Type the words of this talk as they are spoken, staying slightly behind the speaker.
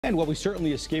And while we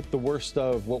certainly escaped the worst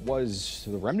of what was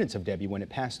the remnants of Debbie when it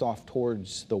passed off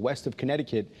towards the west of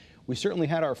Connecticut, we certainly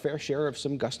had our fair share of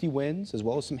some gusty winds as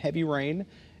well as some heavy rain.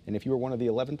 And if you were one of the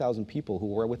 11,000 people who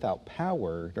were without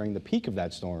power during the peak of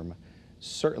that storm,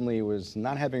 certainly was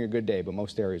not having a good day, but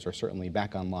most areas are certainly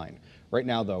back online. Right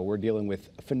now, though, we're dealing with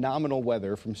phenomenal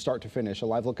weather from start to finish. A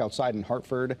live look outside in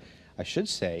Hartford, I should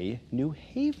say New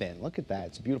Haven. Look at that.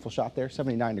 It's a beautiful shot there,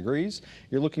 79 degrees.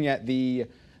 You're looking at the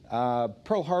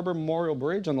Pearl Harbor Memorial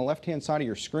Bridge on the left-hand side of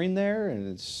your screen there,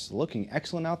 and it's looking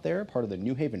excellent out there, part of the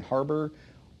New Haven Harbor,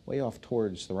 way off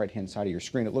towards the right-hand side of your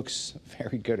screen. It looks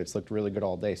very good. It's looked really good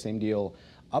all day. Same deal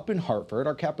up in Hartford,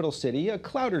 our capital city. A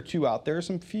cloud or two out there,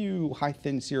 some few high,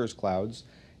 thin cirrus clouds,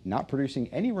 not producing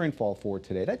any rainfall for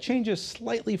today. That changes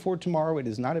slightly for tomorrow. It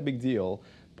is not a big deal,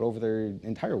 but over the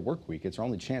entire work week, it's our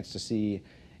only chance to see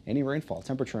any rainfall.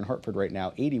 Temperature in Hartford right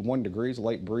now, 81 degrees,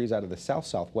 light breeze out of the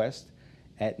south-southwest.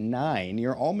 At 9,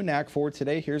 your almanac for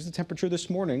today, here's the temperature this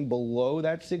morning, below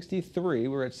that 63,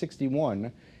 we're at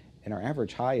 61, and our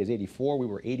average high is 84, we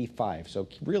were 85, so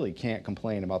really can't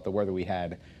complain about the weather we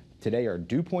had today. Our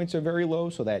dew points are very low,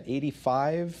 so that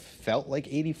 85 felt like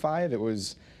 85. It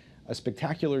was a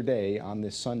spectacular day on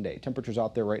this Sunday. Temperatures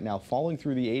out there right now falling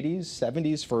through the 80s,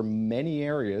 70s for many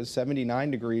areas, 79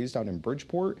 degrees down in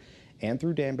Bridgeport and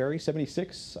through Danbury,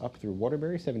 76 up through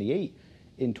Waterbury, 78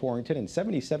 in Torrington, and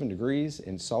 77 degrees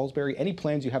in Salisbury. Any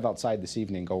plans you have outside this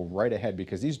evening, go right ahead,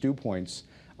 because these dew points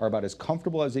are about as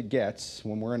comfortable as it gets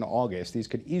when we're in August. These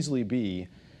could easily be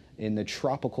in the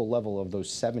tropical level of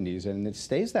those 70s, and it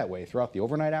stays that way throughout the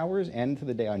overnight hours and to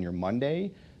the day on your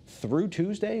Monday through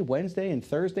Tuesday, Wednesday, and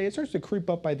Thursday. It starts to creep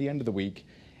up by the end of the week,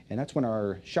 and that's when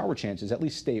our shower chances, at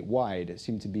least statewide,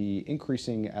 seem to be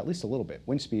increasing at least a little bit.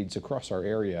 Wind speeds across our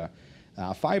area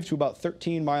 5 to about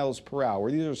 13 miles per hour.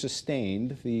 These are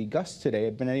sustained. The gusts today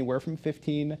have been anywhere from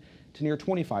 15 to near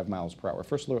 25 miles per hour.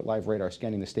 First Alert Live radar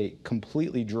scanning the state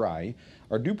completely dry.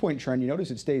 Our dew point trend, you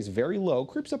notice it stays very low,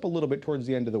 creeps up a little bit towards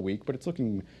the end of the week, but it's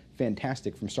looking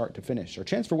fantastic from start to finish. Our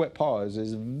chance for wet paws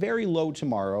is very low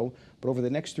tomorrow, but over the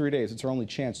next 3 days, it's our only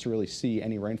chance to really see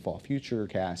any rainfall.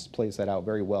 Futurecast plays that out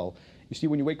very well. You see,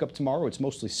 when you wake up tomorrow, it's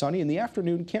mostly sunny. In the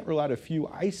afternoon, can't rule out a few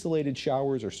isolated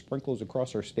showers or sprinkles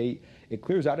across our state. It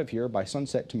clears out of here by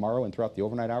sunset tomorrow, and throughout the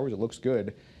overnight hours, it looks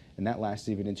good. And that lasts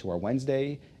even into our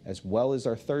Wednesday, as well as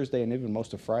our Thursday and even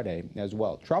most of Friday as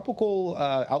well. Tropical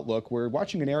outlook, we're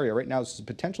watching an area right now. This is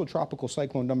potential tropical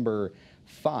cyclone number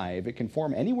 5. It can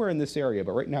form anywhere in this area,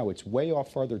 but right now it's way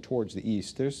off farther towards the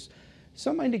east. There's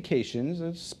some indications.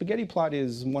 The spaghetti plot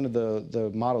is one of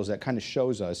the models that kind of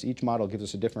shows us. Each model gives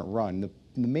us a different run.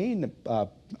 The main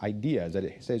idea is that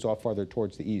it stays off farther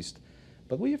towards the east,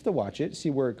 but we have to watch it, see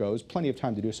where it goes. Plenty of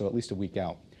time to do so, at least a week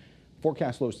out.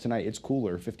 Forecast lows tonight, it's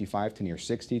cooler, 55 to near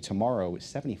 60. Tomorrow,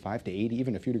 75 to 80,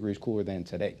 even a few degrees cooler than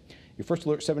today. Your First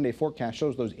Alert 7-day forecast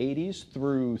shows those 80s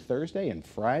through Thursday and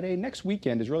Friday. Next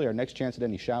weekend is really our next chance at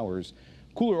any showers.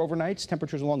 Cooler overnights,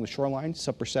 temperatures along the shorelines,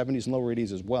 upper 70s and lower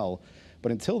 80s as well.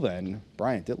 But until then,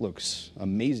 Bryant, it looks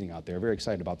amazing out there. Very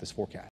excited about this forecast.